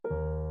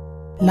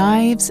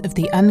Lives of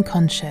the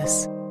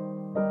Unconscious.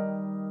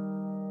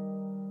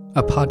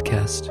 A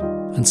podcast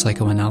on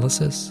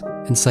psychoanalysis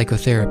and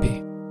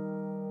psychotherapy.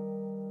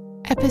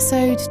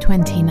 Episode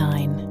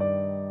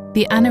 29.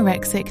 The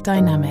Anorexic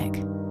Dynamic,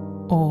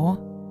 or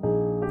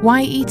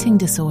Why Eating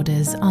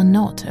Disorders Are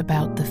Not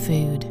About the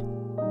Food.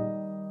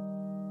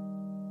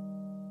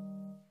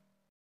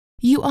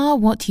 You are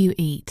what you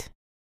eat.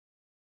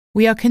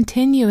 We are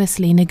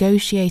continuously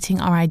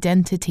negotiating our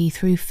identity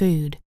through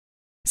food,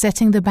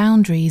 setting the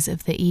boundaries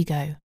of the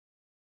ego.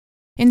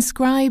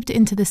 Inscribed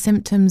into the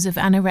symptoms of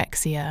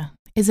anorexia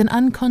is an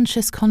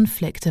unconscious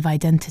conflict of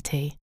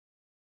identity,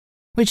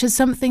 which has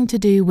something to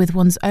do with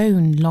one's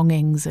own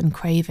longings and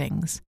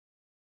cravings,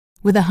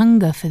 with a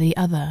hunger for the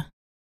other.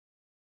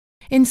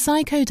 In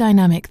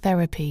psychodynamic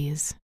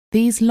therapies,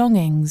 these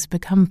longings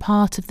become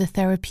part of the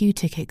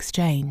therapeutic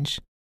exchange,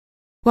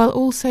 while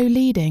also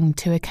leading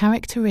to a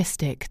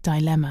characteristic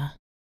dilemma.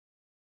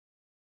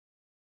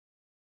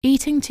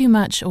 Eating too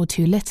much or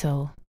too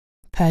little,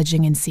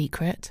 purging in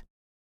secret,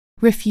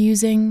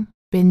 refusing,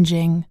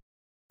 binging,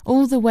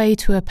 all the way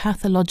to a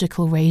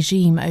pathological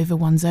regime over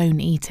one's own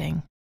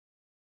eating.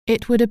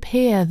 It would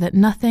appear that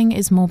nothing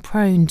is more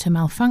prone to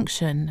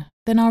malfunction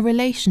than our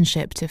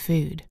relationship to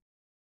food.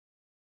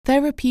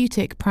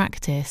 Therapeutic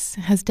practice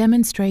has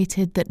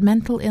demonstrated that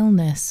mental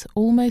illness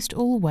almost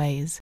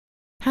always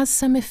has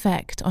some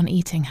effect on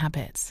eating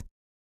habits,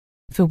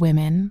 for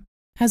women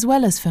as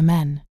well as for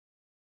men.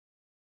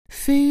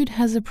 Food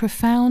has a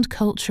profound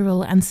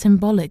cultural and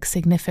symbolic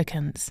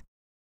significance.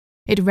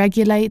 It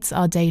regulates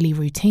our daily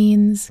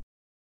routines,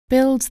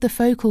 builds the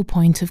focal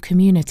point of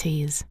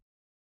communities,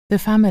 the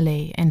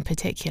family in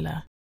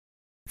particular,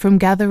 from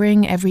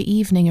gathering every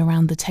evening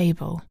around the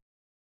table,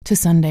 to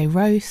Sunday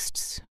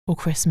roasts or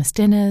Christmas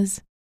dinners,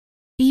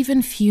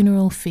 even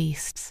funeral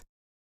feasts.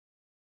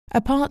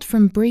 Apart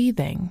from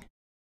breathing,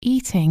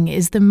 eating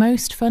is the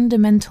most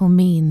fundamental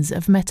means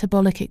of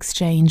metabolic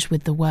exchange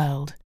with the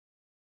world,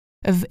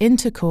 of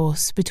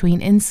intercourse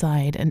between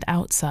inside and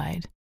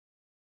outside,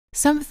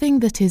 something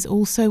that is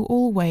also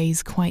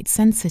always quite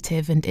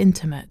sensitive and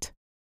intimate.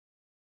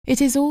 It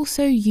is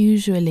also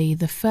usually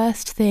the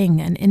first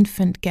thing an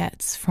infant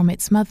gets from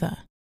its mother,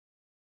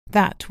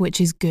 that which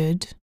is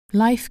good,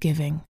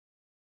 life-giving,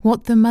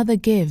 what the mother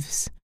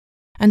gives,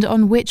 and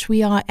on which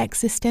we are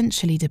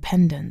existentially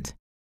dependent.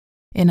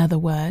 In other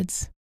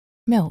words,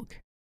 milk.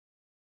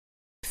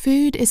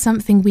 Food is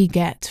something we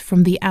get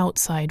from the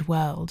outside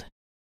world,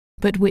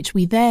 but which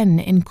we then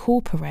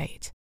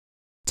incorporate,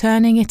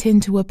 turning it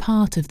into a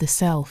part of the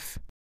self,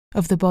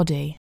 of the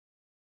body.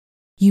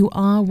 You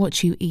are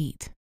what you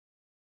eat.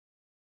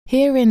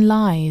 Herein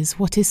lies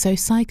what is so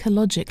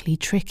psychologically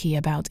tricky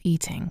about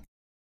eating.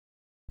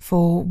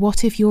 For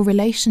what if your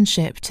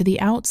relationship to the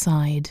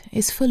outside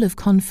is full of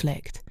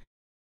conflict?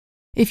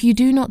 If you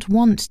do not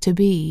want to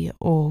be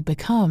or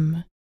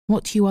become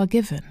what you are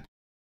given?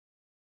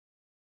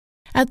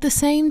 At the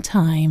same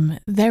time,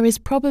 there is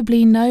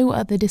probably no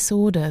other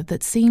disorder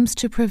that seems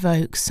to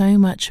provoke so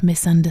much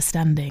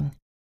misunderstanding,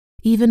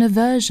 even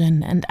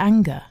aversion and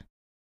anger.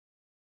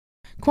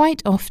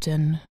 Quite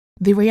often,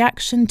 the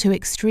reaction to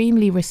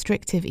extremely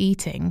restrictive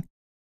eating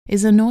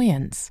is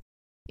annoyance,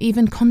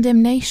 even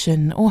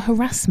condemnation or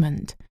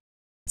harassment,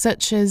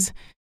 such as,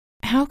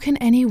 "How can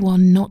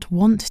anyone not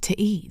want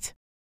to eat?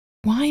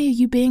 Why are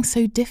you being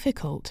so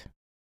difficult?"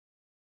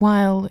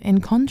 While, in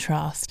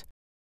contrast,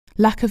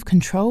 lack of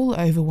control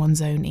over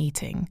one's own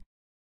eating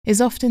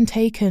is often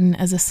taken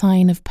as a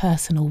sign of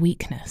personal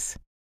weakness,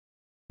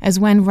 as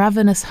when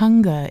ravenous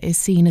hunger is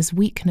seen as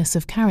weakness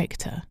of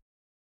character,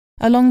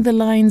 along the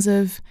lines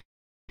of,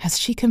 "Has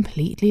she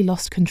completely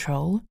lost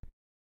control?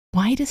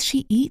 Why does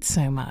she eat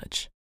so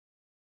much?"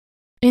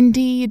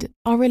 Indeed,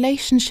 our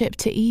relationship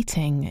to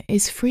eating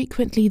is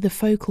frequently the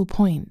focal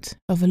point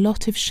of a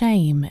lot of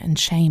shame and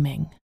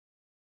shaming.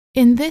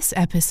 In this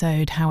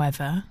episode,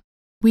 however,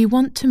 we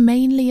want to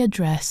mainly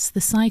address the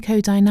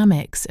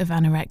psychodynamics of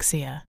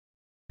anorexia,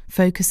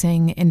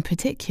 focusing in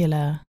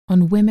particular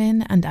on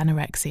women and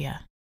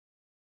anorexia.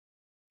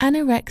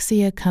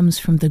 Anorexia comes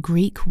from the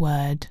Greek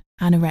word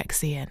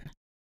anorexion,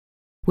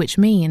 which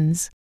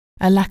means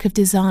a lack of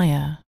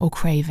desire or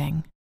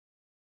craving.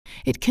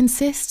 It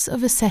consists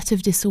of a set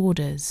of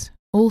disorders,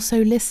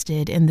 also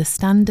listed in the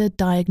standard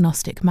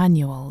diagnostic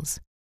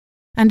manuals,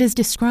 and is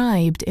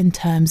described in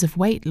terms of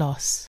weight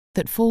loss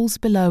that falls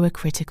below a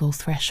critical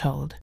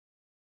threshold,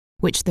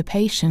 which the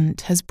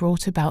patient has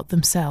brought about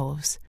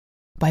themselves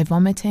by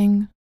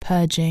vomiting,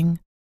 purging,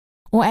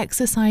 or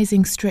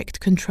exercising strict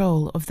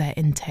control of their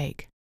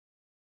intake.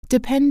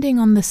 Depending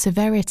on the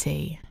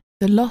severity,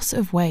 the loss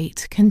of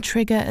weight can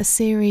trigger a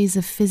series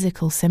of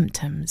physical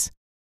symptoms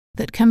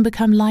that can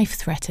become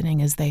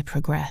life-threatening as they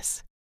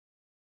progress,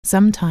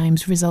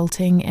 sometimes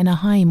resulting in a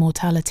high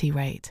mortality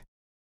rate.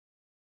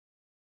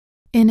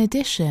 In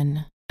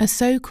addition, a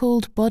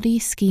so-called body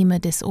schema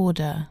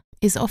disorder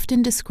is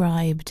often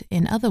described,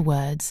 in other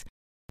words,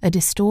 a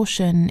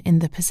distortion in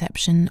the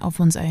perception of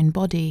one's own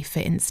body,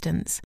 for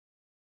instance,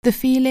 the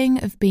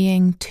feeling of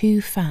being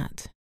too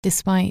fat,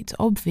 despite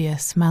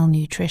obvious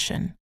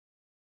malnutrition.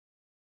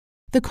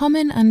 The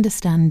common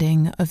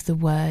understanding of the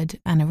word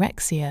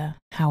anorexia,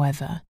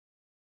 however,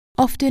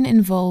 often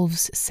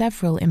involves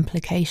several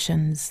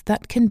implications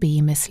that can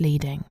be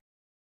misleading.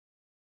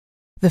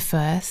 The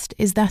first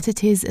is that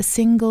it is a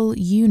single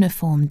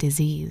uniform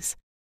disease,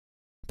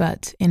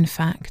 but in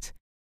fact,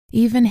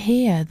 even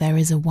here there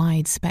is a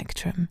wide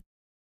spectrum.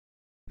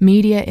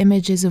 Media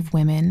images of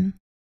women,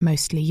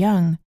 mostly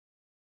young,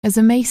 as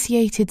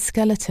emaciated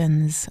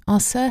skeletons are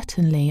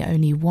certainly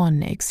only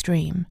one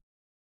extreme.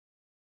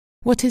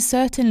 What is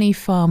certainly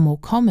far more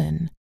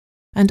common,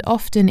 and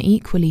often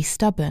equally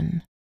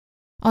stubborn,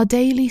 are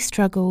daily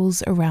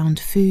struggles around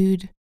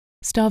food,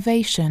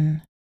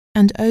 starvation,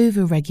 and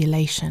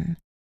over-regulation,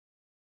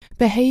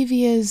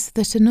 behaviours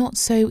that are not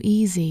so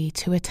easy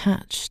to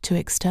attach to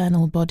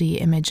external body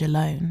image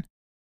alone.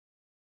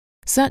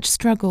 Such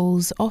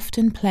struggles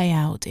often play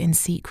out in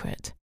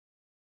secret,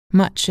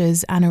 much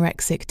as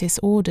anorexic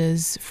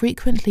disorders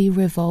frequently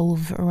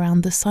revolve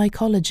around the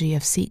psychology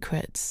of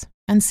secrets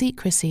and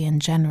secrecy in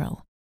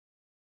general.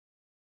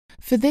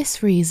 For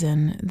this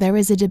reason, there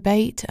is a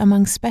debate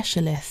among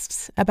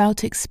specialists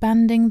about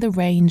expanding the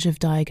range of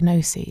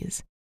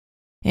diagnoses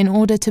in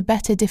order to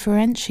better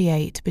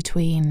differentiate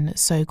between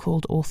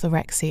so-called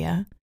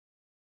orthorexia,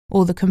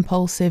 or the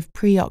compulsive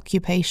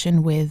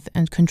preoccupation with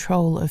and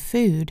control of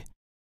food,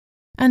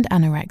 and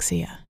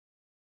anorexia.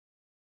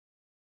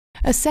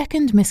 A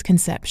second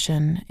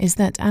misconception is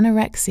that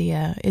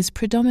anorexia is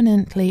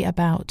predominantly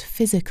about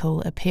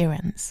physical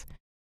appearance,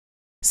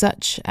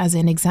 such as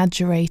in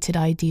exaggerated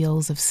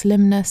ideals of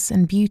slimness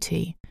and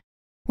beauty,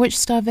 which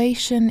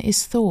starvation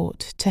is thought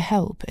to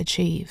help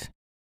achieve.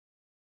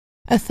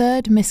 A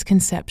third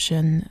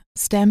misconception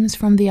stems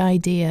from the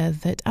idea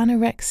that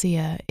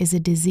anorexia is a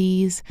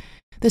disease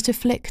that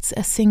afflicts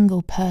a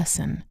single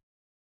person,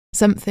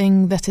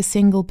 something that a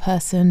single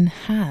person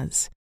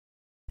has,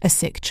 a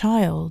sick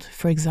child,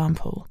 for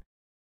example,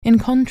 in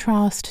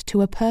contrast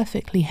to a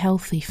perfectly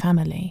healthy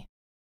family.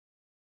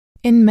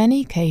 In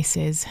many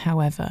cases,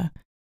 however,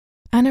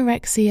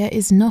 anorexia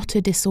is not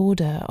a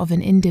disorder of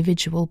an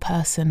individual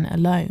person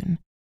alone,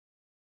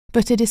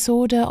 but a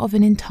disorder of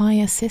an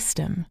entire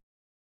system,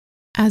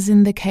 as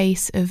in the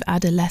case of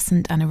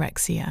adolescent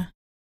anorexia,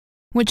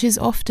 which is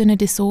often a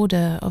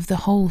disorder of the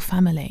whole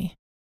family.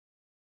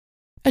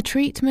 A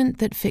treatment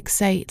that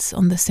fixates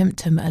on the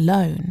symptom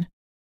alone,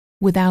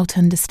 without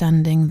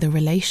understanding the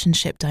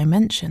relationship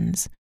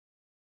dimensions,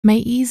 may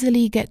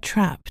easily get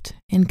trapped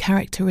in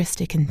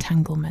characteristic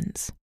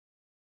entanglements.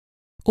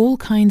 All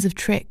kinds of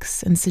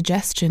tricks and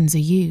suggestions are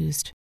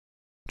used,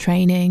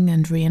 training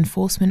and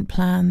reinforcement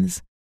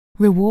plans,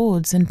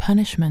 rewards and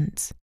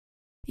punishments,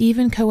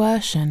 even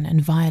coercion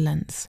and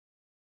violence,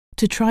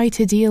 to try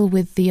to deal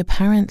with the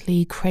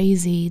apparently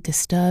crazy,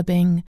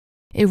 disturbing,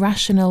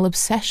 irrational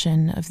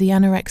obsession of the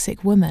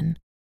anorexic woman,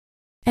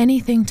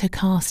 anything to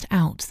cast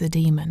out the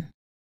demon.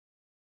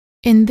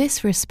 In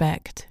this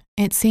respect,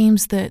 it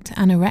seems that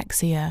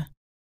anorexia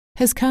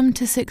has come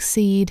to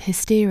succeed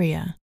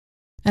hysteria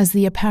as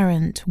the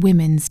apparent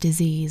women's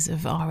disease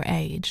of our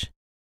age.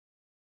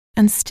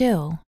 And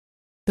still,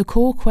 the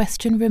core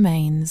question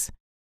remains,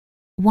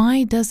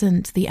 why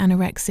doesn't the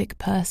anorexic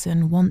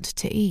person want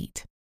to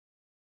eat?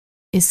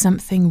 Is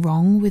something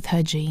wrong with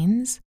her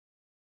genes?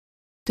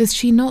 Does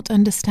she not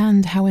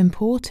understand how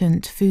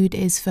important food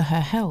is for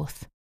her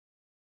health?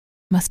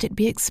 Must it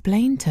be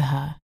explained to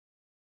her?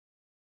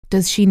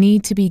 Does she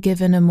need to be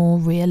given a more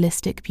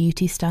realistic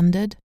beauty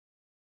standard?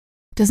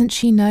 Doesn't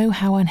she know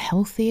how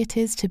unhealthy it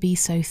is to be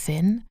so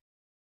thin?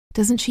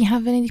 Doesn't she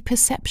have any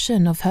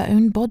perception of her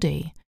own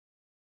body?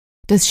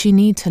 Does she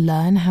need to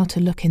learn how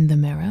to look in the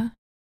mirror?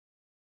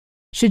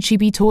 Should she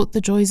be taught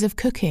the joys of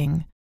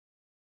cooking?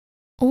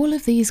 All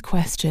of these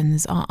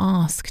questions are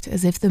asked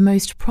as if the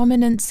most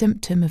prominent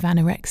symptom of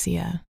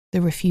anorexia,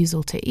 the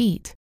refusal to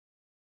eat,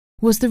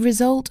 was the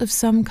result of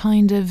some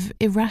kind of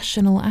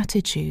irrational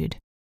attitude,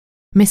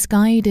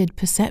 misguided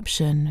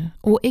perception,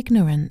 or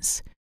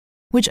ignorance,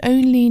 which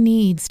only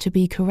needs to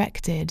be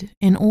corrected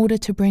in order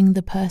to bring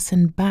the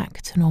person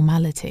back to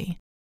normality.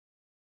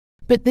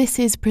 But this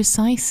is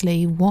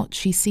precisely what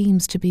she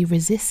seems to be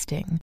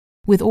resisting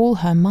with all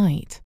her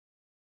might.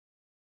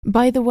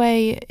 By the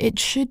way, it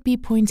should be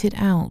pointed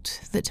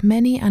out that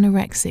many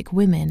anorexic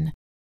women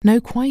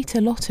know quite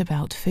a lot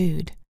about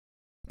food,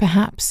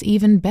 perhaps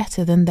even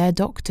better than their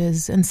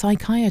doctors and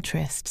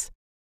psychiatrists,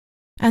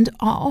 and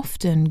are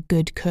often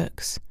good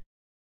cooks,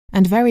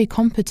 and very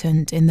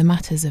competent in the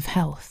matters of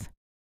health.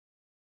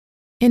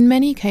 In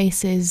many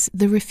cases,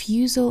 the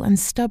refusal and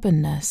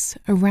stubbornness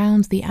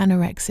around the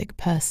anorexic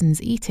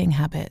person's eating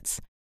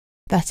habits,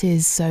 that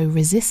is so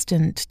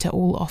resistant to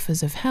all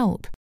offers of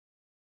help,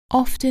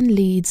 often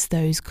leads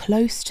those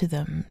close to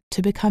them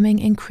to becoming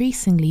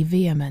increasingly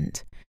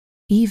vehement,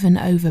 even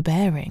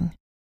overbearing,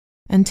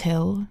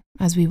 until,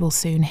 as we will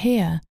soon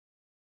hear,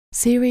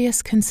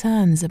 serious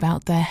concerns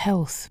about their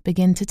health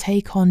begin to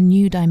take on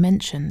new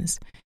dimensions,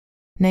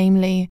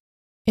 namely,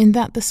 in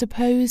that the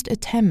supposed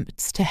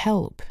attempts to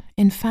help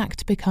in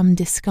fact become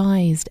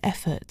disguised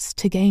efforts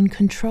to gain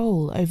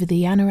control over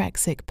the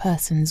anorexic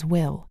person's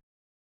will.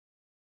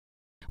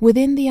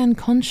 Within the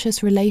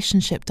unconscious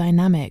relationship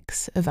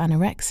dynamics of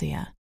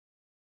anorexia,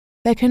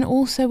 there can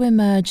also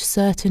emerge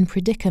certain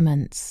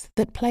predicaments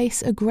that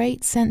place a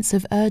great sense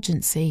of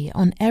urgency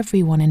on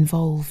everyone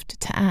involved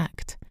to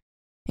act,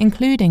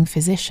 including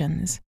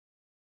physicians.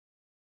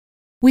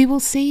 We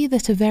will see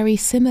that a very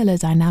similar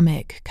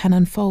dynamic can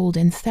unfold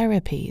in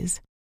therapies,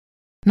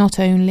 not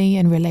only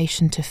in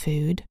relation to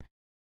food,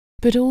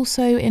 but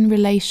also in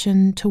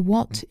relation to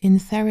what in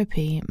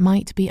therapy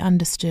might be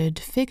understood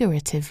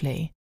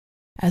figuratively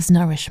as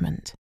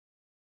nourishment.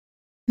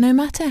 No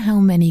matter how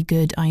many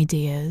good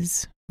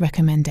ideas,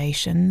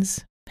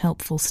 recommendations,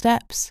 helpful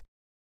steps,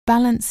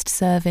 balanced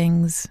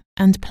servings,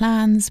 and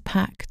plans,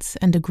 pacts,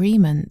 and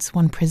agreements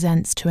one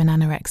presents to an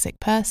anorexic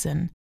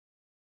person,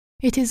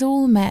 it is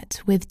all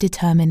met with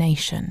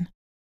determination,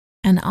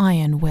 an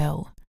iron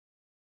will,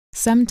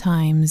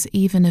 sometimes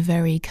even a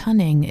very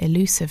cunning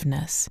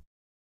elusiveness,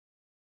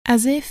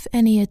 as if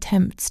any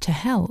attempts to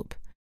help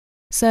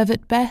serve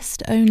at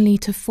best only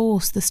to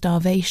force the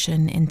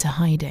starvation into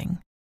hiding.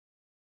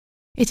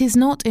 It is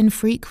not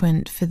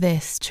infrequent for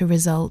this to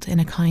result in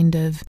a kind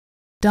of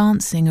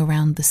dancing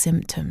around the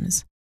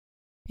symptoms,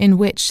 in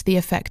which the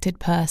affected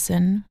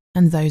person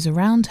and those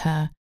around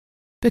her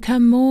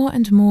become more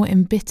and more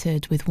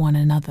embittered with one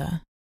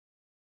another.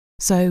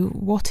 So,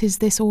 what is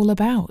this all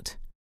about?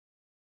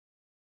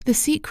 The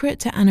secret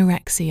to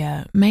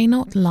anorexia may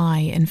not lie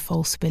in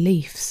false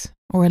beliefs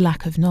or a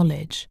lack of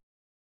knowledge,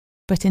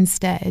 but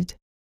instead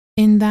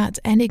in that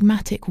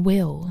enigmatic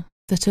will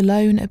that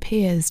alone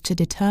appears to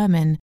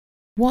determine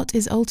what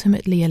is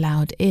ultimately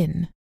allowed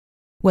in,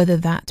 whether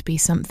that be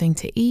something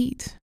to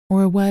eat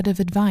or a word of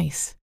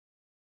advice.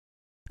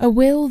 A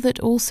will that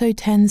also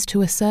tends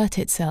to assert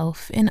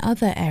itself in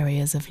other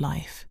areas of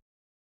life.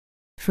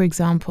 For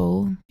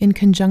example, in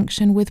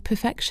conjunction with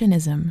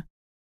perfectionism,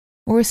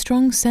 or a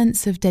strong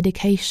sense of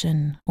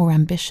dedication or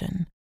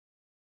ambition.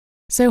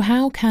 So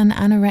how can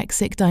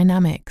anorexic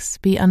dynamics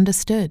be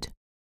understood?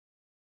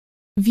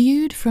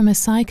 Viewed from a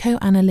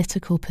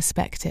psychoanalytical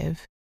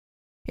perspective,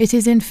 it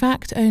is in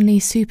fact only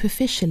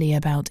superficially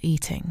about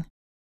eating.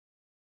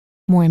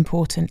 More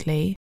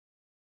importantly,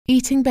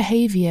 eating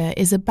behavior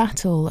is a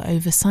battle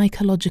over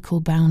psychological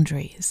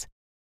boundaries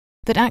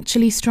that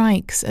actually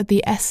strikes at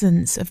the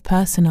essence of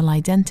personal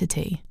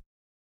identity.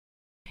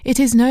 It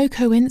is no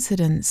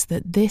coincidence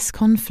that this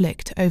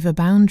conflict over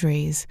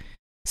boundaries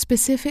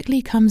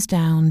specifically comes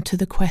down to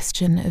the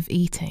question of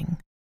eating.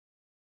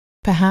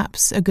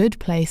 Perhaps a good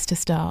place to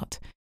start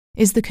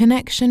is the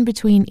connection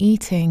between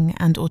eating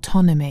and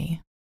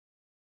autonomy.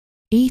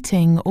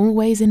 Eating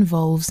always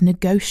involves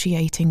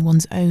negotiating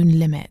one's own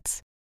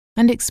limits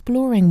and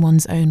exploring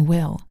one's own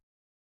will.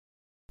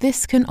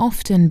 This can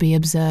often be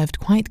observed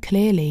quite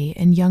clearly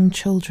in young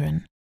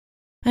children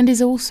and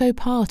is also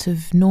part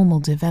of normal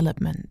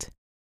development.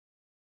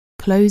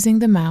 Closing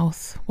the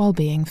mouth while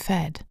being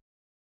fed,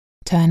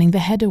 turning the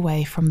head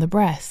away from the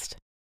breast,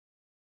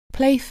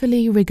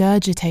 playfully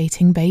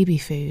regurgitating baby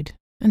food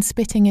and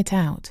spitting it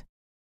out.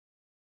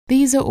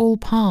 These are all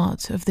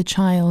part of the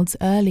child's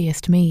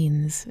earliest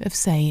means of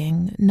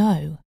saying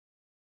no.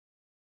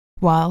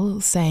 While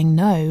saying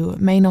no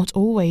may not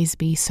always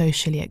be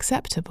socially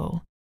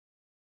acceptable,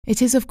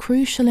 it is of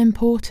crucial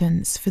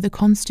importance for the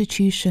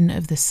constitution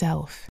of the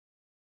self,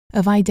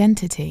 of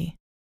identity.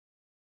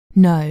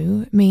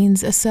 No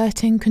means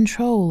asserting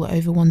control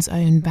over one's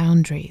own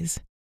boundaries,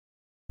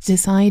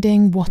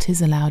 deciding what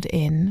is allowed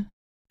in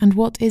and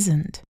what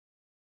isn't,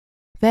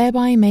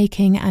 thereby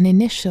making an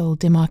initial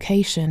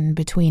demarcation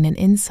between an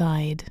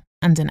inside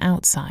and an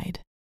outside.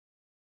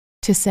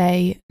 To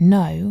say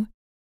no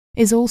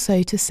is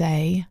also to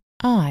say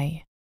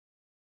I.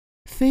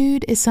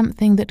 Food is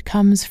something that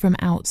comes from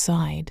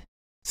outside,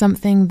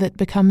 something that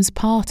becomes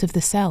part of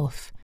the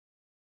self,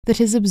 that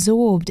is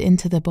absorbed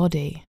into the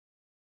body,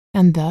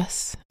 and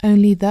thus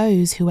only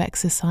those who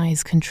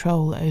exercise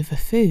control over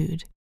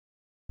food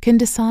can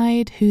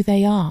decide who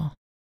they are.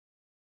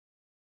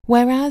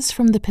 Whereas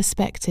from the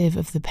perspective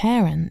of the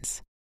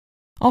parents,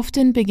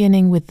 often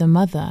beginning with the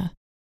mother,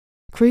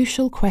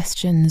 crucial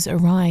questions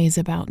arise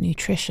about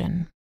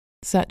nutrition,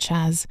 such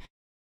as,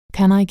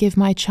 can I give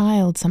my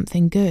child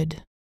something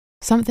good,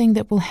 something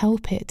that will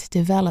help it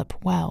develop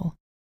well?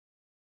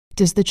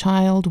 Does the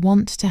child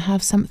want to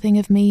have something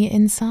of me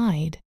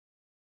inside?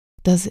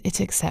 Does it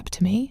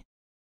accept me?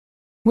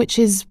 Which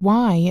is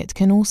why it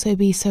can also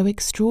be so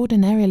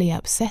extraordinarily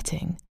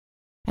upsetting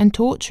and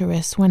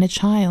torturous when a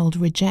child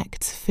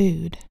rejects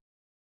food.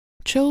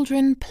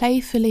 Children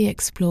playfully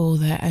explore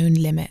their own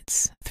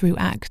limits through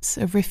acts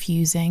of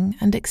refusing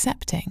and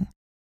accepting,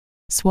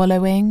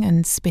 swallowing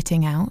and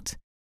spitting out,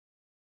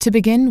 to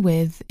begin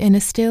with in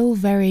a still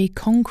very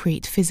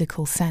concrete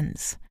physical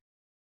sense.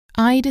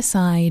 I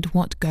decide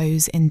what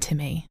goes into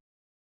me.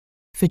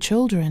 For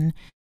children,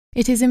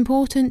 it is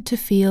important to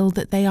feel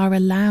that they are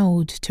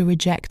allowed to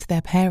reject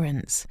their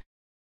parents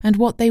and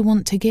what they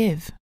want to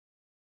give.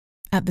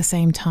 At the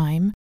same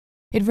time,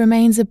 it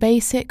remains a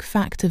basic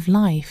fact of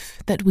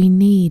life that we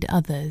need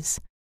others,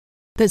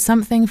 that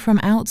something from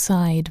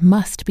outside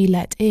must be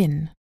let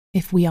in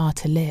if we are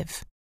to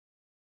live.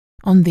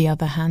 On the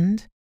other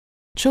hand,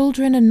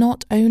 children are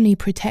not only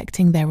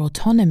protecting their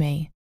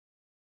autonomy,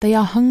 they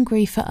are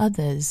hungry for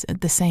others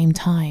at the same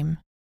time,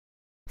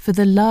 for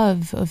the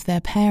love of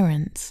their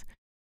parents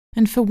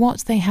and for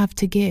what they have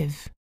to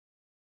give.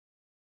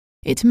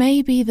 It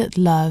may be that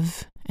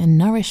love and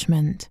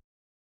nourishment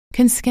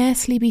can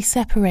scarcely be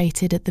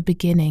separated at the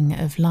beginning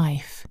of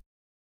life,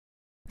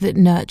 that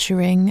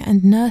nurturing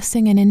and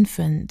nursing an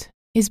infant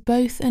is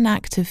both an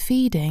act of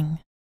feeding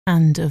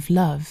and of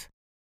love,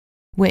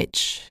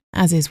 which,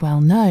 as is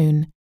well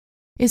known,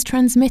 is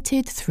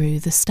transmitted through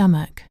the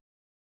stomach.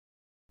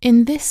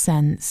 In this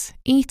sense,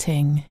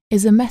 eating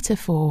is a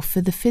metaphor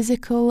for the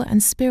physical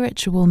and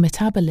spiritual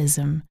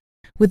metabolism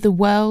with the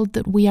world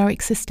that we are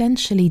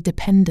existentially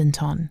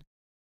dependent on.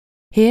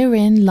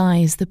 Herein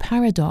lies the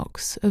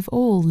paradox of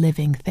all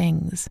living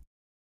things.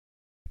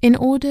 In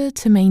order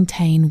to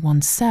maintain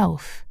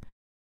oneself,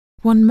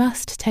 one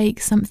must take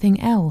something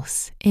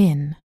else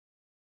in.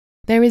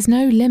 There is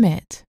no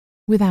limit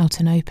without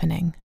an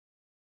opening.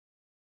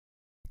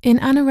 In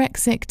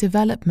anorexic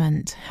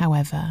development,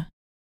 however,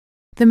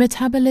 the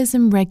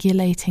metabolism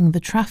regulating the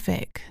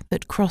traffic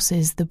that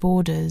crosses the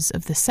borders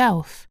of the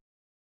self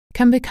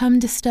can become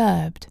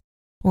disturbed,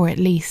 or at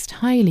least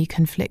highly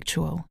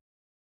conflictual.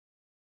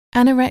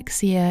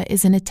 Anorexia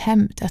is an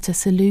attempt at a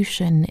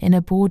solution in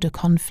a border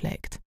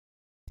conflict,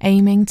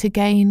 aiming to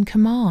gain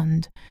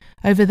command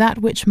over that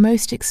which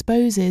most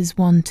exposes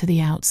one to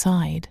the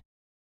outside,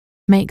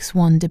 makes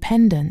one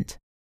dependent,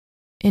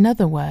 in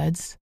other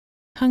words,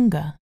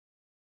 hunger.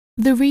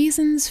 The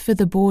reasons for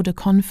the border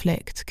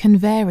conflict can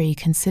vary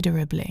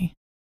considerably.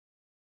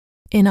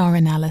 In our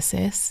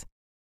analysis,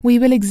 we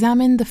will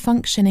examine the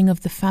functioning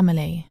of the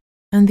family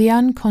and the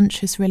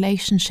unconscious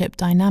relationship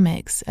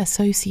dynamics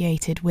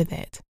associated with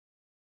it.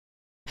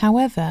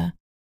 However,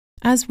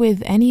 as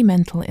with any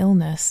mental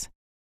illness,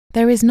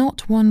 there is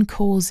not one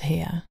cause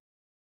here,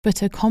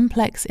 but a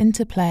complex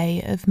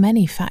interplay of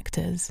many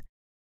factors,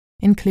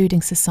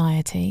 including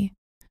society,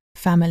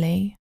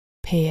 family,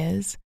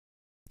 peers,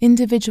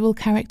 individual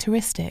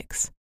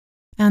characteristics,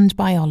 and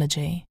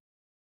biology.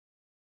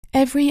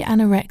 Every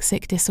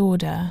anorexic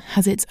disorder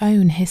has its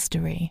own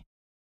history,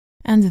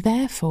 and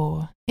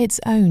therefore its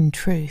own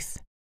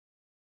truth.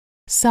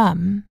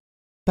 Some,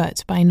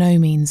 but by no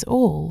means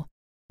all,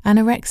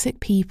 anorexic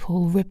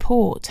people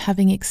report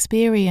having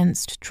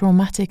experienced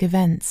traumatic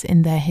events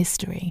in their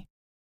history.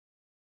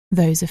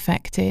 Those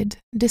affected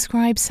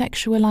describe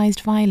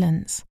sexualized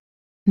violence,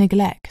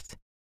 neglect,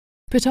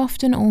 but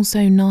often also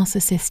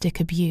narcissistic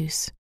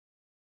abuse.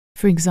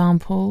 For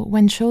example,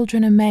 when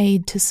children are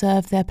made to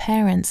serve their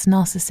parents'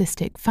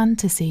 narcissistic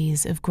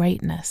fantasies of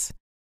greatness,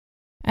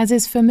 as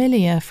is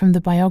familiar from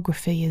the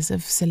biographies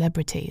of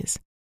celebrities.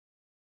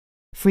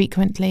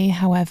 Frequently,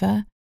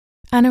 however,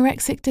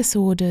 anorexic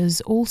disorders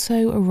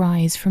also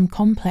arise from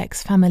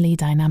complex family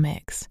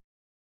dynamics,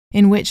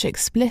 in which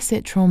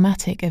explicit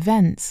traumatic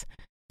events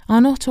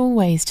are not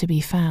always to be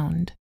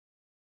found.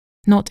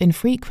 Not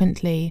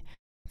infrequently,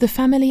 the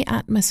family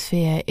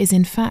atmosphere is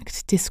in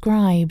fact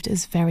described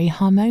as very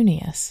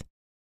harmonious.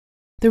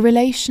 The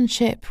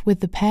relationship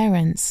with the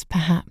parents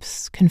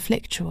perhaps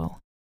conflictual,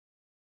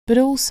 but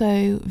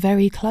also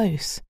very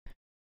close.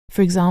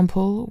 For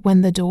example,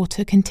 when the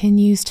daughter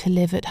continues to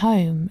live at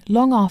home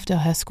long after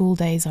her school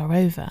days are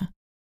over.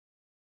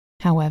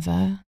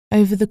 However,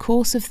 over the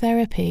course of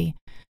therapy,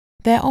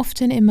 there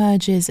often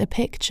emerges a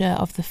picture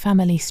of the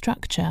family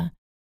structure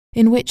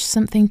in which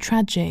something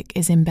tragic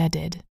is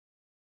embedded.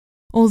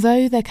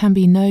 Although there can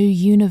be no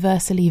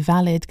universally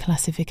valid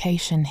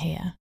classification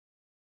here,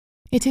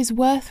 it is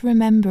worth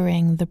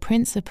remembering the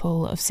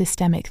principle of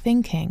systemic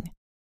thinking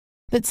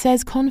that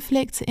says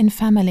conflicts in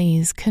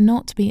families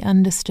cannot be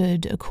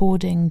understood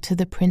according to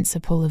the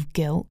principle of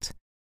guilt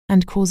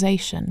and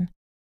causation.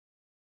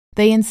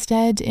 They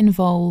instead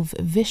involve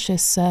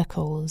vicious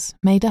circles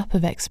made up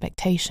of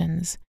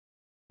expectations,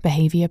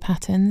 behavior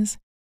patterns,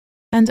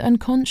 and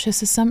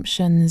unconscious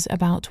assumptions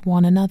about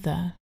one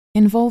another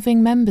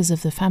involving members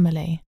of the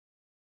family.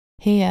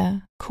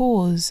 Here,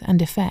 cause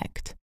and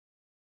effect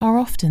are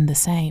often the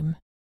same.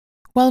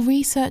 While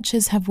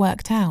researchers have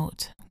worked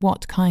out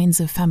what kinds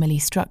of family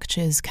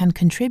structures can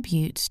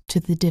contribute to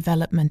the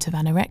development of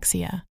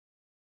anorexia,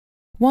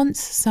 once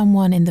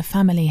someone in the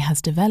family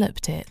has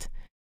developed it,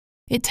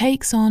 it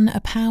takes on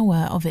a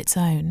power of its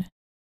own,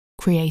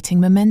 creating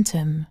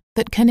momentum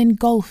that can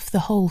engulf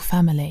the whole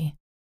family,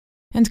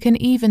 and can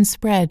even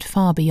spread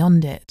far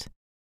beyond it,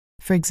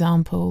 for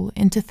example,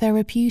 into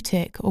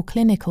therapeutic or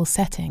clinical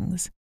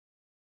settings,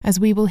 as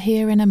we will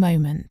hear in a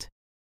moment.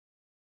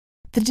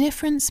 The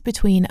difference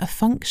between a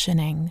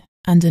functioning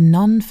and a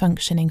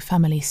non-functioning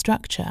family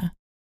structure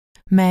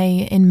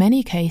may, in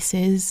many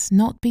cases,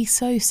 not be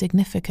so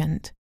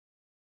significant.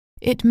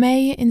 It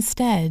may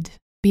instead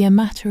be a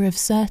matter of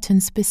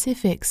certain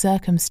specific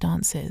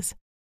circumstances,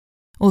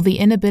 or the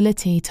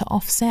inability to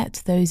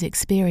offset those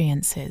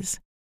experiences.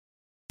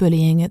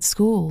 Bullying at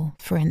school,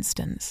 for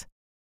instance.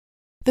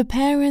 The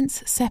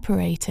parents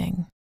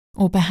separating,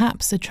 or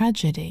perhaps a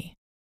tragedy,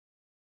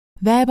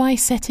 thereby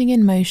setting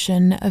in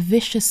motion a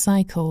vicious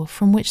cycle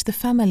from which the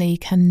family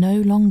can no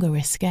longer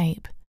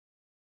escape.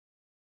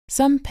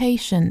 Some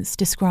patients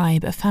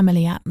describe a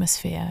family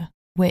atmosphere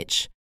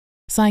which,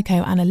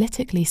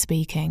 psychoanalytically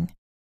speaking,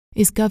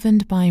 is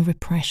governed by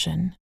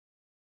repression.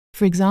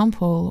 For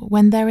example,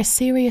 when there are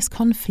serious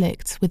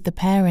conflicts with the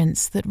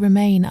parents that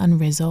remain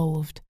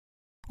unresolved,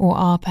 or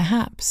are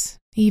perhaps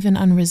even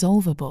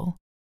unresolvable.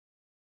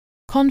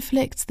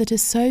 Conflicts that are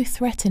so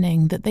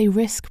threatening that they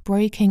risk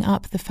breaking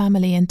up the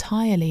family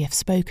entirely if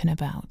spoken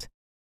about.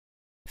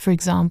 For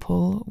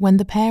example, when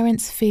the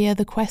parents fear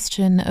the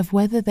question of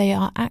whether they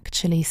are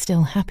actually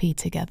still happy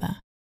together.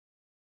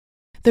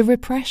 The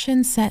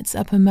repression sets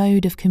up a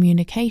mode of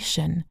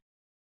communication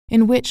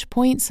in which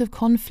points of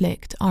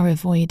conflict are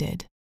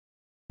avoided,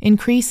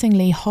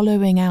 increasingly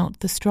hollowing out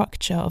the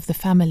structure of the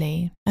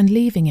family and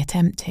leaving it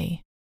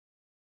empty,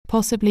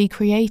 possibly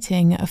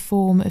creating a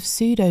form of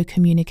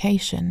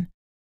pseudo-communication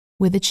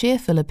with a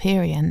cheerful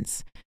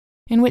appearance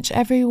in which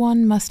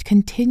everyone must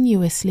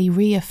continuously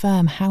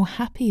reaffirm how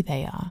happy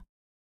they are,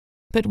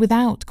 but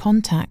without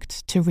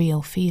contact to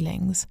real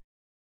feelings,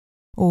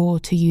 or,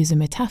 to use a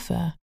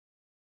metaphor,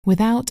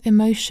 without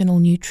emotional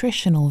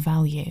nutritional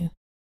value.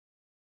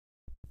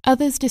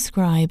 Others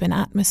describe an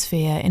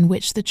atmosphere in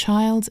which the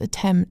child's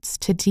attempts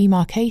to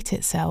demarcate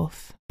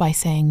itself by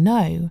saying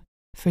no,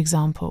 for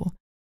example,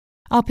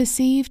 are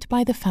perceived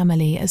by the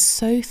family as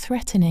so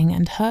threatening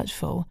and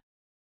hurtful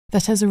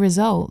that as a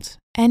result,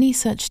 any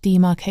such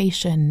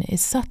demarcation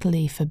is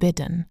subtly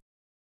forbidden.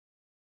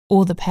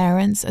 Or the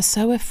parents are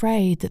so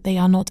afraid that they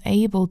are not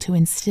able to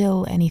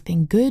instill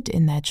anything good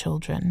in their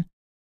children,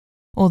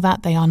 or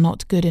that they are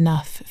not good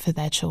enough for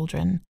their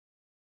children,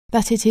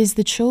 that it is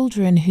the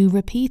children who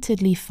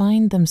repeatedly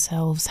find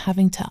themselves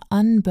having to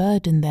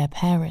unburden their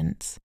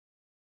parents,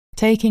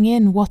 taking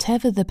in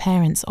whatever the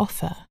parents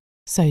offer,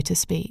 so to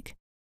speak,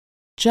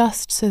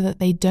 just so that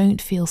they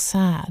don't feel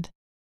sad,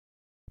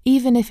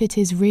 even if it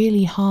is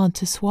really hard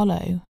to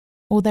swallow,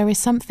 or there is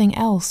something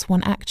else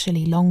one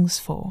actually longs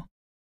for,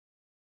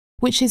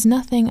 which is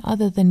nothing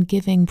other than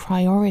giving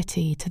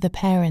priority to the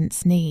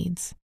parents'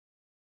 needs,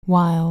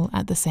 while,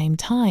 at the same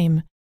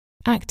time,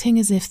 acting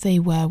as if they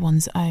were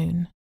one's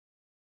own,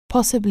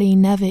 possibly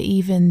never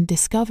even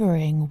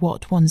discovering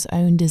what one's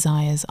own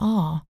desires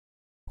are,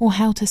 or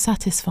how to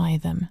satisfy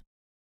them.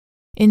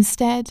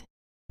 Instead,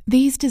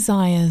 these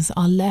desires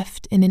are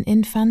left in an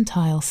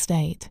infantile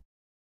state,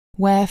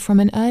 where from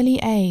an early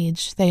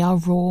age they are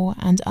raw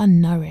and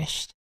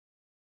unnourished,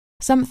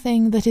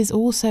 something that is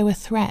also a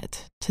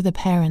threat to the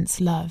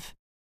parents' love,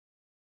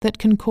 that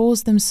can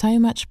cause them so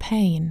much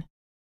pain,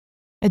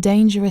 a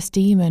dangerous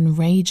demon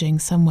raging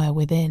somewhere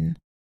within,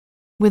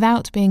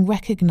 without being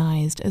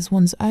recognized as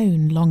one's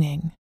own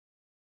longing.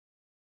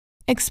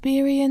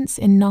 Experience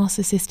in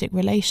narcissistic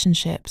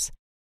relationships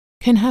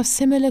can have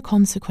similar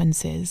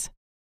consequences,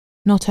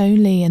 not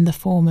only in the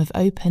form of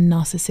open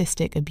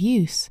narcissistic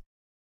abuse,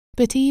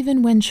 but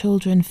even when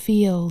children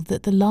feel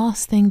that the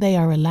last thing they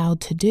are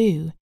allowed to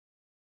do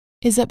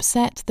is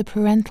upset the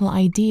parental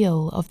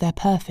ideal of their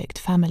perfect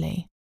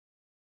family.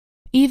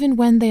 Even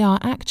when they are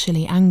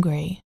actually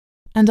angry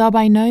and are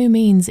by no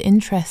means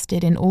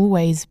interested in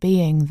always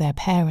being their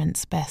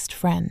parents' best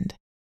friend.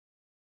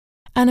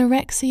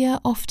 Anorexia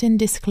often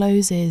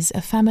discloses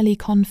a family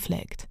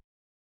conflict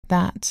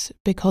that,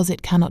 because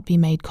it cannot be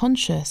made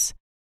conscious,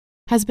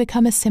 has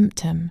become a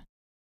symptom,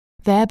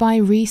 thereby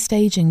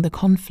restaging the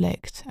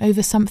conflict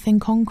over something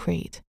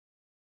concrete,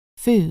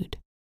 food,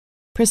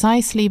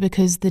 precisely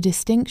because the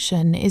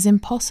distinction is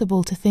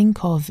impossible to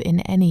think of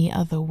in any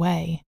other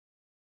way.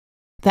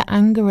 The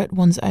anger at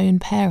one's own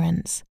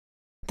parents,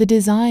 the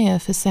desire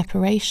for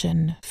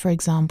separation, for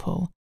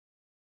example,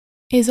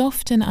 is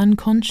often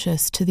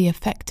unconscious to the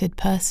affected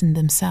person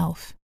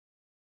themselves,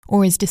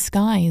 or is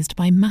disguised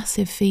by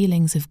massive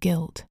feelings of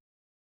guilt.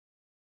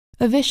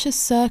 A vicious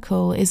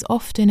circle is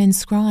often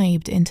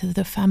inscribed into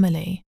the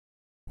family,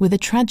 with a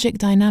tragic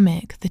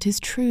dynamic that is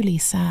truly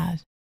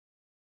sad.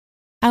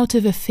 Out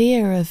of a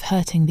fear of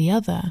hurting the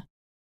other,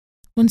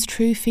 one's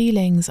true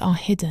feelings are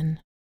hidden,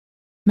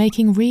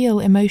 making real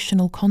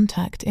emotional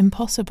contact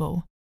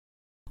impossible,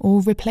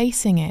 or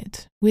replacing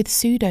it with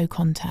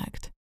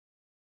pseudo-contact.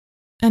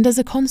 And as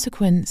a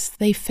consequence,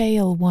 they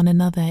fail one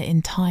another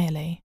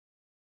entirely,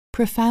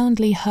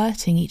 profoundly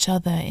hurting each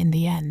other in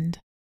the end.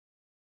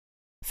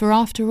 For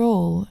after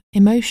all,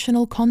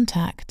 emotional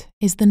contact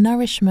is the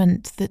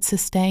nourishment that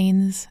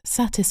sustains,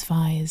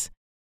 satisfies,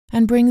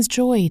 and brings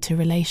joy to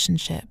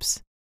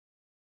relationships.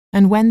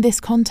 And when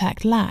this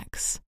contact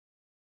lacks,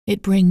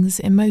 it brings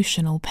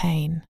emotional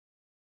pain.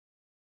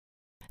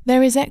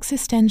 There is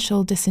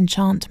existential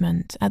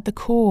disenchantment at the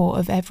core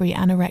of every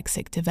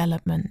anorexic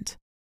development,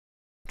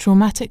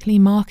 traumatically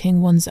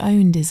marking one's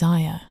own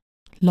desire,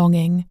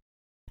 longing,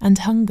 and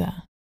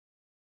hunger.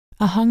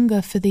 A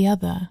hunger for the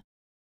other,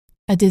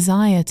 a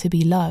desire to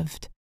be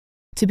loved,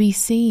 to be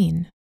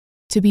seen,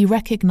 to be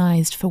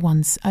recognized for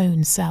one's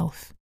own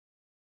self.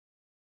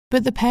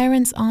 But the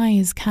parent's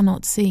eyes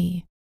cannot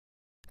see,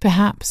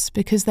 perhaps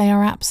because they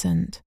are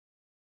absent,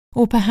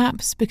 or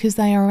perhaps because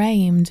they are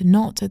aimed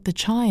not at the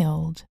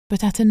child,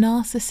 but at a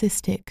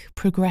narcissistic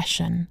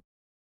progression,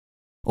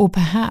 or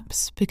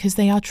perhaps because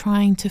they are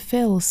trying to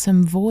fill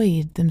some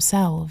void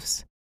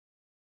themselves.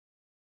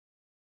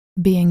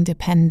 Being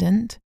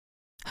dependent,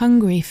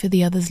 hungry for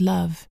the other's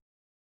love,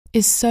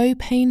 is so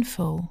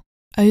painful,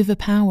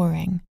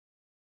 overpowering,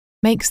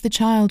 makes the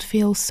child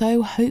feel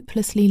so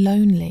hopelessly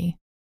lonely,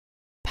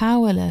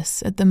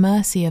 powerless at the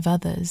mercy of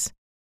others,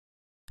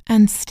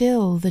 and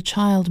still the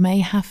child may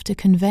have to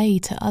convey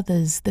to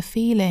others the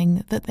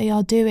feeling that they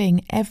are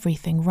doing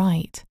everything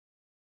right,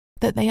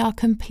 that they are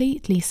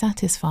completely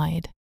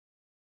satisfied.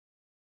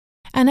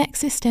 An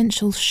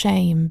existential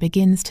shame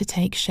begins to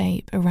take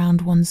shape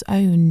around one's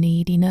own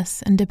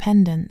neediness and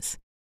dependence.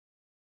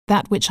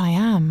 That which I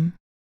am,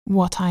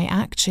 what I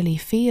actually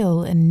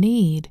feel and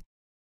need,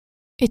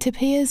 it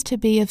appears to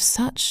be of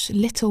such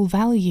little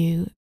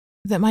value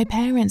that my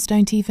parents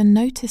don't even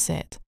notice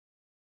it,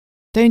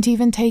 don't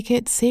even take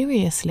it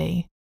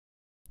seriously,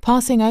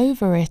 passing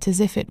over it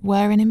as if it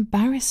were an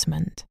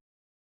embarrassment.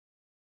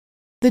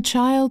 The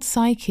child's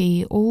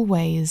psyche,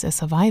 always a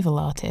survival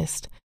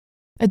artist,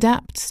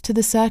 adapts to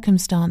the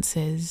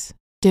circumstances,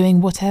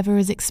 doing whatever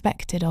is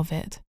expected of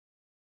it,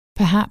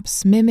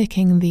 perhaps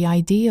mimicking the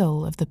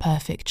ideal of the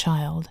perfect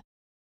child,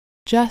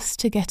 just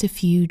to get a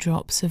few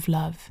drops of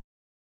love.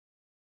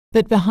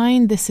 But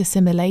behind this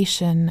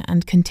assimilation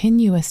and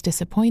continuous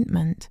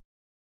disappointment,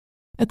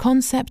 a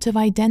concept of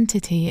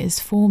identity is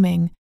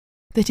forming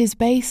that is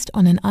based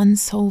on an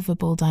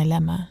unsolvable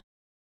dilemma.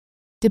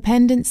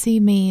 Dependency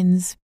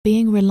means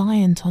being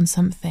reliant on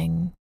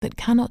something that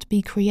cannot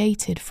be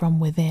created from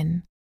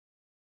within.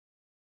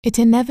 It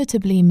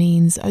inevitably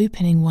means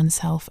opening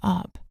oneself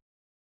up.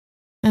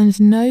 And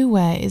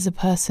nowhere is a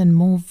person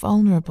more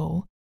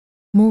vulnerable,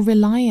 more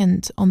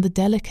reliant on the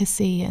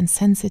delicacy and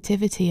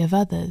sensitivity of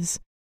others,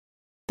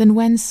 than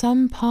when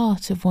some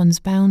part of one's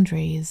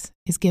boundaries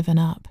is given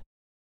up.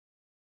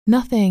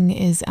 Nothing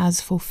is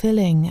as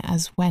fulfilling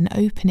as when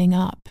opening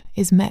up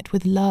is met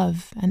with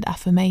love and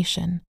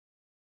affirmation.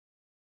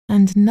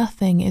 And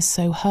nothing is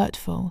so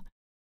hurtful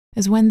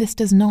as when this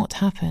does not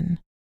happen.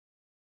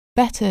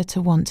 Better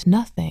to want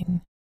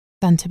nothing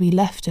than to be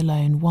left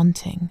alone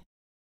wanting.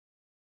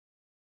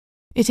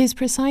 It is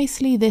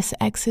precisely this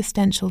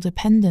existential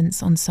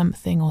dependence on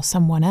something or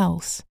someone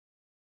else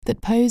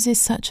that poses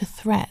such a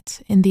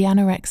threat in the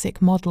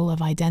anorexic model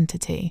of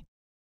identity,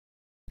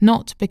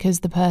 not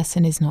because the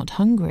person is not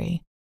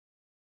hungry,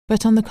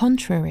 but on the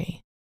contrary,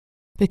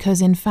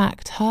 because in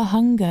fact her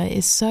hunger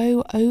is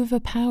so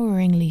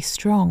overpoweringly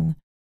strong,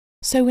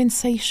 so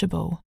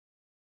insatiable.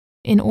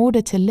 In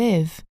order to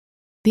live,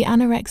 the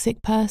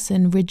anorexic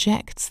person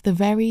rejects the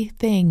very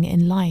thing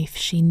in life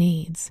she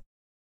needs.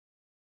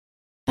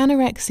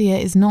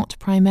 Anorexia is not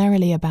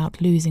primarily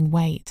about losing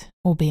weight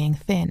or being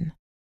thin.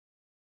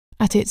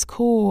 At its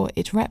core,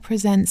 it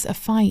represents a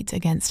fight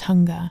against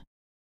hunger.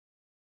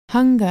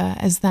 Hunger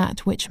as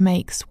that which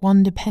makes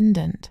one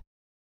dependent,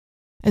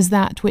 as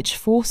that which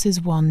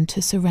forces one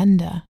to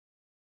surrender,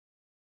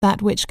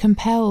 that which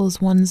compels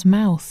one's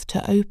mouth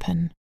to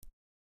open.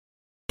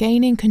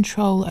 Gaining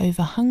control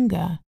over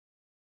hunger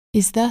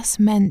is thus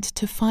meant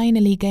to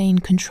finally gain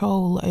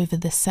control over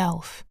the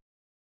self,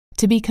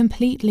 to be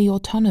completely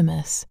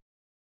autonomous,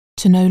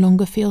 to no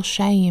longer feel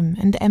shame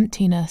and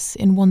emptiness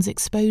in one's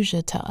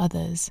exposure to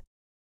others.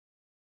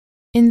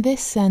 In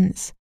this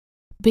sense,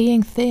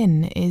 being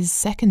thin is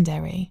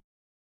secondary,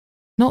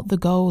 not the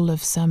goal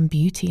of some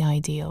beauty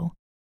ideal,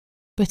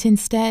 but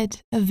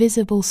instead a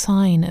visible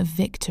sign of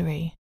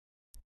victory,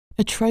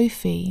 a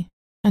trophy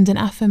and an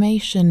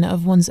affirmation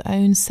of one's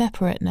own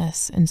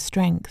separateness and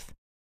strength,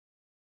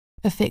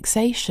 a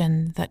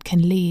fixation that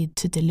can lead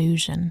to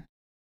delusion.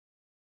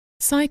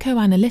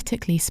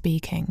 Psychoanalytically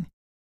speaking,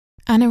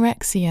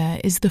 anorexia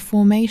is the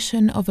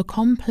formation of a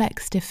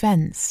complex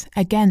defense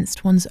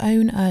against one's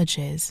own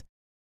urges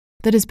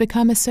that has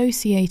become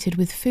associated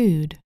with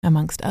food,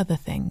 amongst other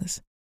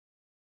things.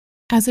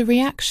 As a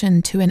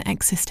reaction to an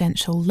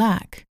existential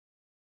lack,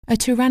 a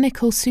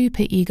tyrannical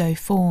superego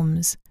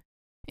forms,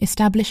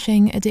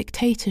 establishing a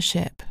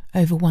dictatorship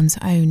over one's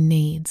own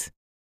needs.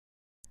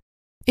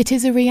 It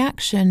is a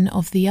reaction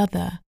of the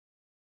other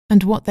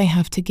and what they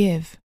have to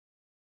give,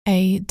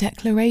 a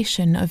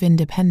declaration of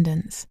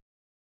independence,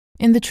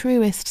 in the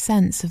truest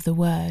sense of the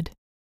word,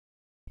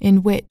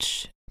 in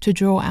which, to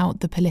draw out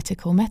the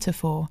political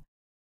metaphor,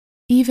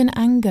 even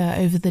anger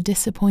over the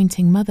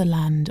disappointing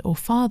motherland or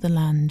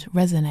fatherland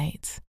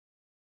resonates.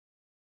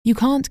 You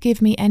can't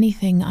give me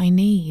anything I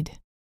need.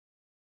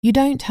 You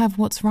don't have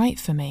what's right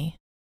for me.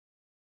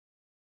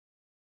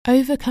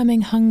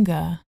 Overcoming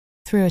hunger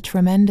through a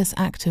tremendous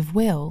act of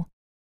will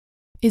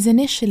is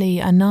initially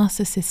a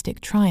narcissistic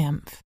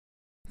triumph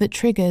that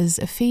triggers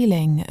a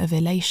feeling of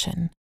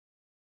elation.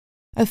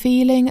 A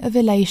feeling of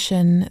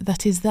elation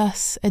that is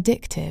thus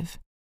addictive.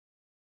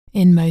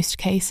 In most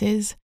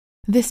cases,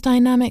 This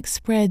dynamic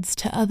spreads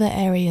to other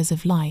areas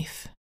of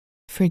life.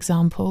 For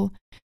example,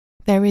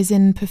 there is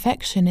in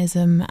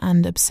perfectionism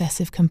and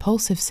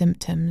obsessive-compulsive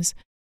symptoms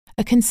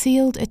a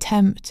concealed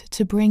attempt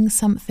to bring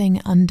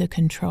something under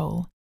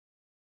control.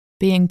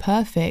 Being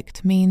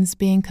perfect means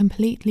being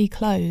completely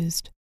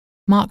closed,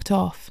 marked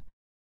off,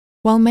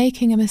 while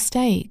making a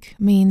mistake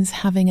means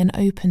having an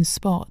open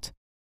spot,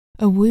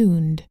 a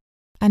wound,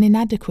 an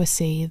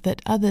inadequacy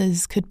that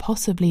others could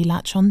possibly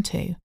latch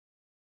onto.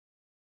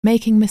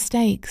 Making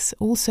mistakes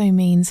also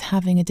means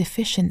having a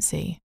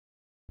deficiency,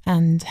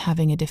 and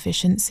having a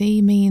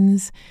deficiency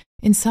means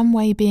in some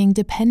way being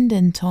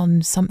dependent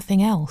on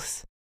something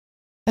else,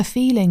 a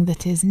feeling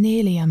that is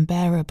nearly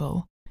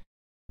unbearable,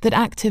 that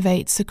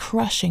activates a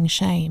crushing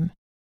shame,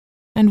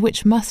 and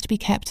which must be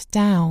kept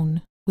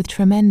down with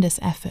tremendous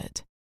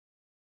effort.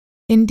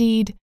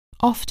 Indeed,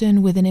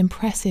 often with an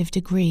impressive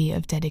degree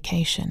of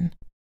dedication.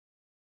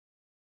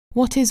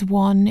 What is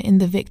won in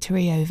the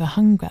victory over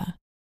hunger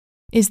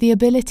is the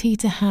ability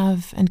to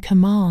have and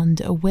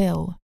command a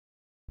will,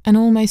 an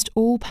almost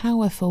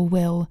all-powerful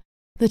will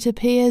that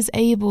appears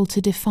able to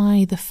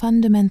defy the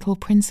fundamental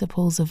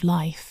principles of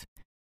life.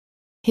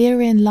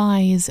 Herein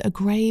lies a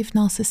grave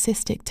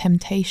narcissistic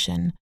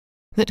temptation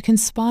that can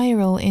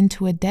spiral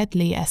into a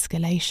deadly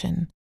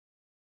escalation.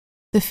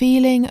 The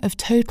feeling of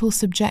total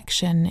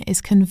subjection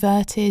is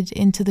converted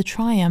into the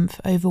triumph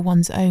over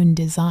one's own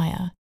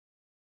desire.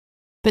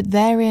 But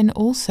therein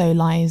also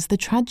lies the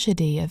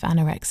tragedy of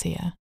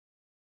anorexia.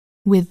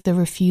 With the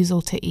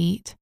refusal to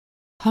eat,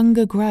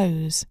 hunger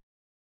grows,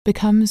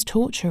 becomes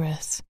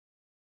torturous,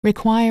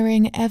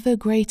 requiring ever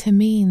greater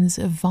means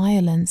of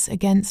violence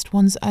against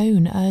one's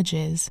own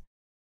urges.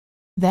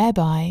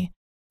 Thereby,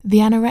 the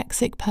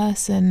anorexic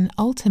person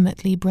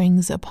ultimately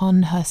brings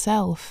upon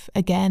herself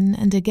again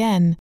and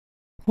again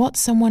what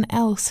someone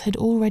else had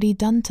already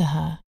done to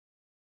her.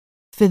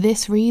 For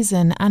this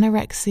reason,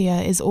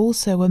 anorexia is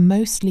also a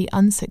mostly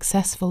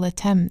unsuccessful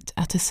attempt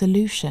at a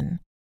solution,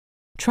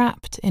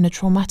 trapped in a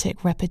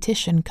traumatic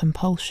repetition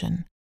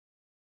compulsion.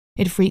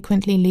 It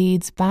frequently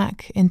leads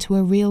back into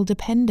a real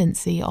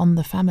dependency on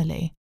the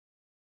family.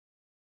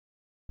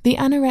 The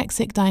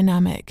anorexic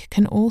dynamic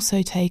can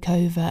also take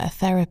over a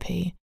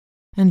therapy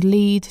and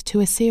lead to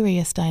a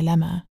serious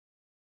dilemma.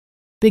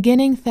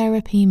 Beginning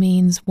therapy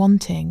means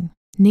wanting,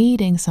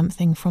 needing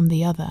something from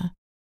the other.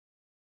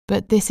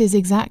 But this is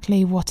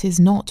exactly what is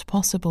not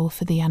possible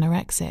for the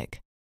anorexic,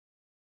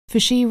 for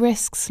she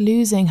risks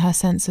losing her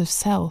sense of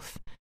self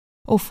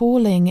or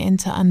falling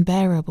into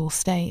unbearable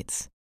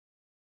states.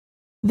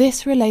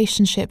 This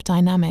relationship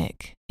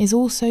dynamic is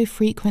also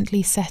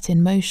frequently set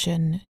in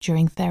motion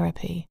during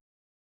therapy,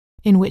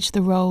 in which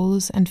the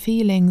roles and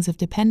feelings of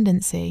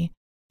dependency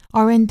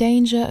are in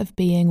danger of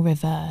being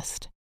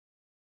reversed.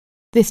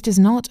 This does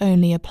not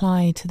only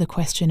apply to the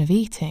question of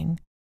eating,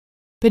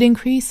 but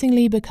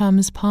increasingly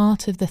becomes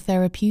part of the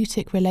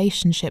therapeutic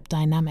relationship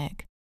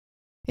dynamic,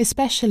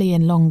 especially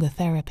in longer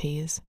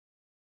therapies.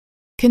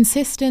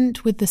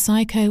 Consistent with the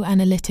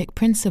psychoanalytic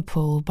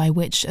principle by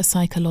which a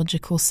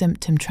psychological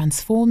symptom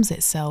transforms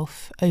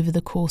itself over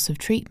the course of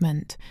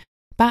treatment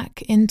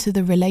back into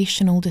the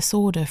relational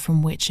disorder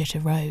from which it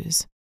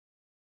arose.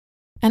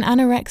 An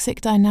anorexic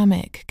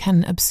dynamic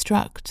can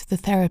obstruct the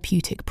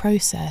therapeutic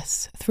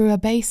process through a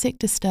basic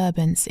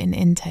disturbance in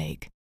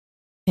intake.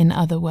 In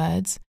other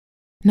words,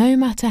 no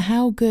matter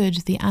how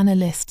good the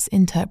analyst's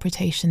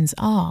interpretations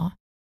are,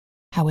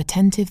 how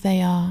attentive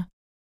they are,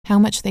 how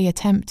much they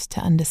attempt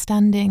to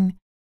understanding,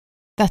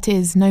 that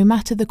is, no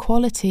matter the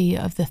quality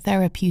of the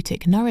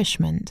therapeutic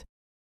nourishment,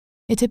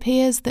 it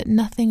appears that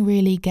nothing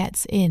really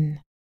gets in,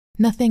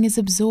 nothing is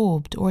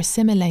absorbed or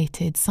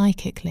assimilated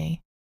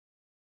psychically.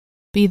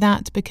 Be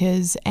that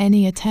because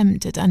any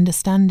attempt at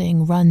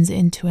understanding runs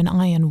into an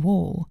iron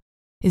wall,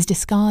 is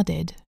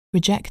discarded,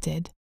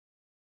 rejected,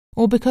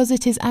 or because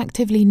it is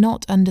actively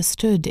not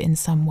understood in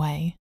some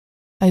way,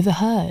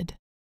 overheard,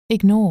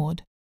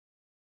 ignored,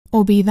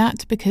 or be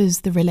that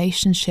because the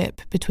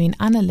relationship between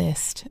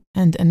analyst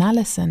and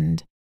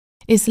analysand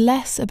is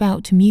less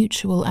about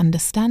mutual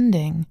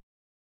understanding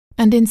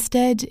and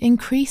instead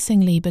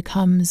increasingly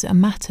becomes a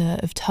matter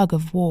of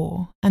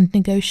tug-of-war and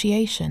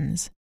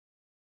negotiations.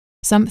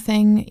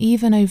 Something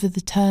even over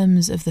the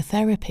terms of the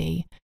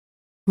therapy,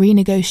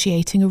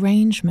 renegotiating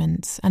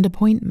arrangements and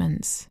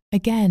appointments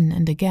again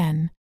and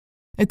again,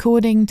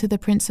 according to the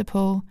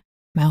principle,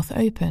 mouth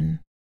open,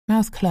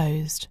 mouth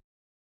closed,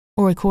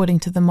 or according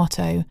to the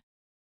motto,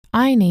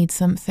 I need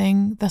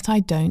something that I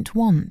don't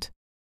want.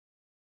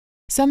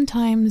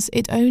 Sometimes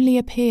it only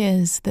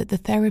appears that the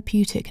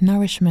therapeutic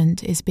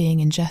nourishment is being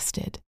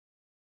ingested.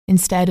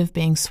 Instead of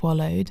being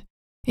swallowed,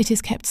 it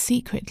is kept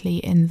secretly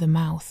in the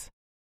mouth,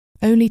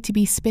 only to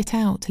be spit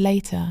out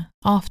later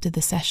after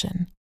the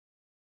session.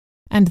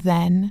 And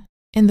then,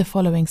 in the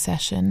following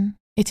session,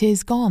 it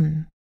is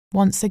gone,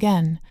 once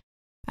again,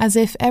 as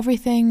if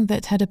everything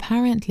that had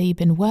apparently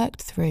been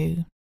worked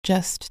through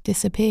just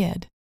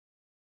disappeared.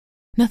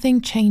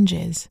 Nothing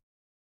changes.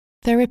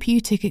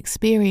 Therapeutic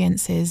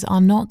experiences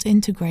are not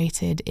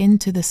integrated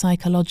into the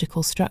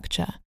psychological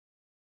structure.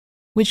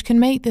 which can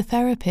make the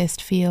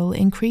therapist feel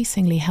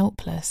increasingly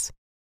helpless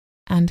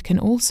and can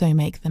also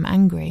make them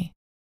angry.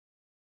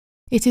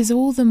 It is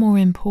all the more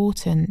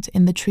important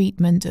in the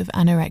treatment of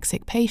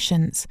anorexic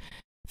patients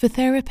for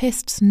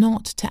therapists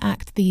not to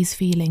act these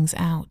feelings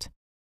out.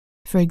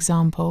 For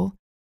example,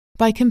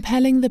 by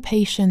compelling the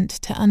patient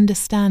to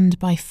understand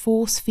by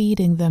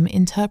force-feeding them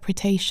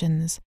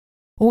interpretations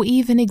or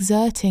even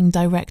exerting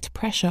direct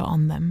pressure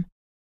on them,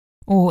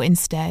 or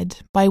instead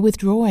by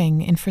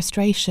withdrawing in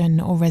frustration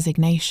or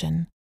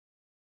resignation.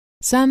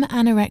 Some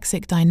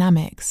anorexic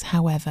dynamics,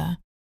 however,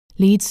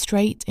 lead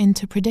straight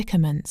into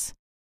predicaments,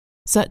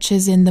 such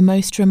as in the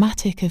most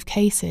dramatic of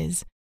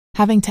cases,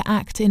 having to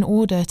act in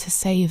order to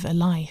save a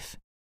life.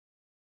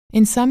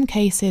 In some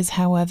cases,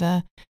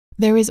 however,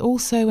 there is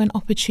also an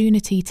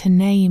opportunity to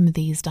name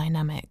these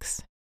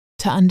dynamics,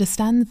 to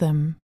understand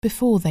them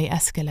before they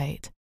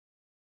escalate.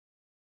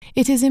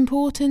 It is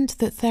important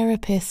that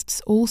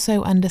therapists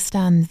also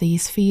understand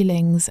these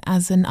feelings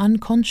as an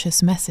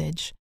unconscious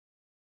message.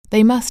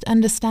 They must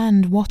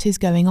understand what is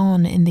going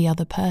on in the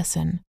other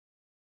person,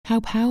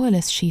 how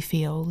powerless she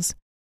feels,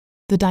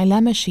 the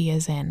dilemma she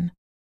is in,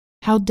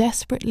 how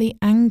desperately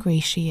angry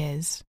she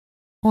is,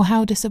 or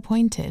how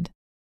disappointed.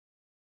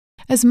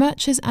 As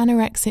much as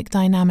anorexic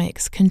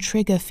dynamics can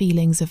trigger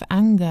feelings of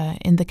anger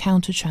in the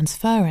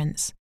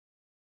countertransference,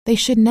 they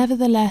should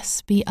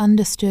nevertheless be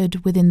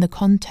understood within the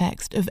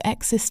context of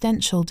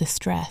existential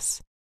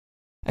distress,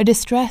 a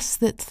distress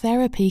that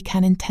therapy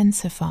can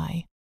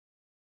intensify,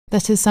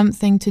 that has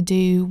something to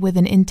do with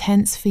an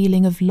intense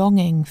feeling of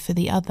longing for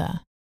the other,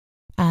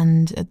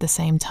 and, at the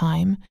same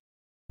time,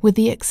 with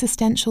the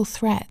existential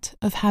threat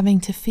of having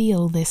to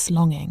feel this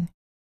longing.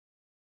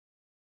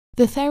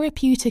 The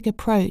therapeutic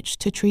approach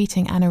to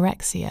treating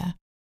anorexia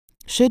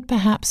should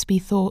perhaps be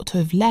thought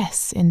of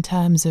less in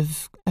terms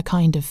of a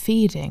kind of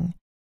feeding,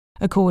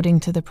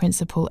 according to the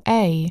principle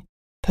A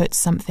puts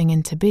something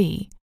into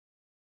B,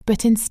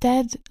 but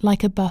instead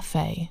like a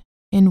buffet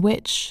in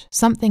which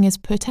something is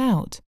put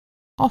out,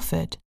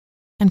 offered,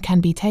 and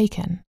can be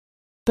taken,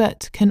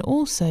 but can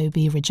also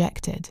be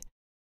rejected.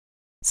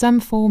 Some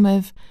form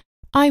of,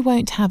 "I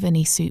won't have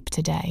any soup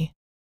today,"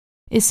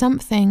 is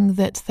something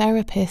that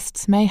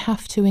therapists may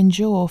have to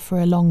endure for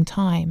a long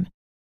time,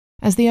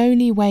 as the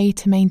only way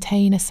to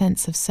maintain a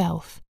sense of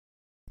self,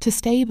 to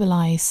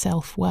stabilize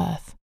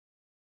self-worth.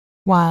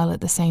 While at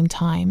the same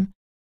time,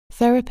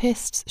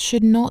 therapists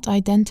should not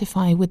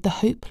identify with the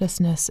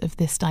hopelessness of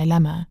this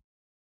dilemma,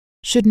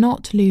 should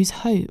not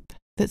lose hope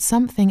that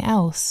something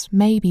else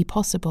may be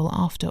possible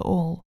after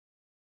all.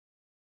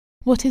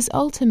 What is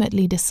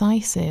ultimately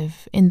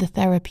decisive in the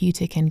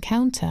therapeutic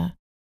encounter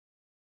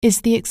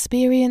is the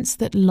experience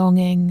that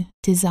longing,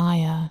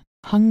 desire,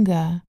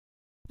 hunger,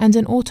 and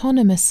an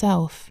autonomous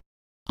self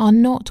are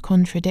not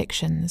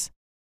contradictions.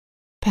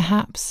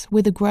 Perhaps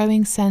with a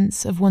growing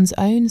sense of one's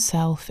own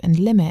self and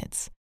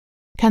limits,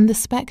 can the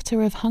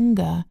spectre of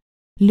hunger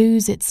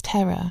lose its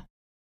terror,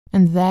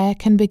 and there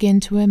can begin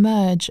to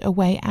emerge a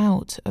way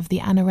out of the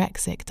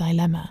anorexic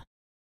dilemma.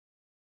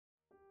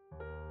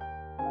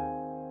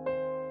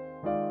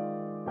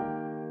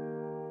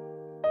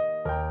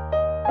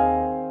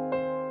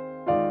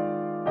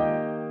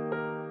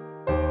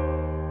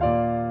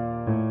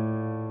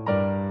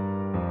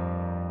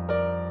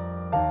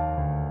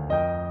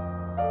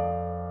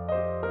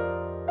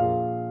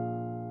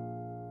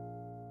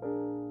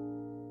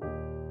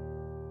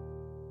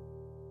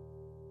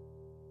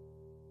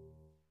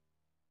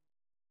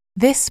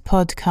 This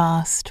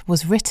podcast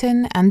was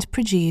written and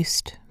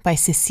produced by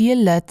Cecile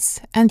Lutz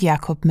and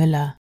Jakob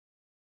Müller.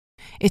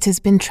 It has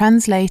been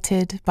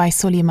translated by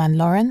Soliman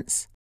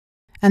Lawrence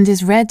and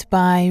is read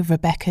by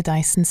Rebecca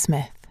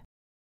Dyson-Smith.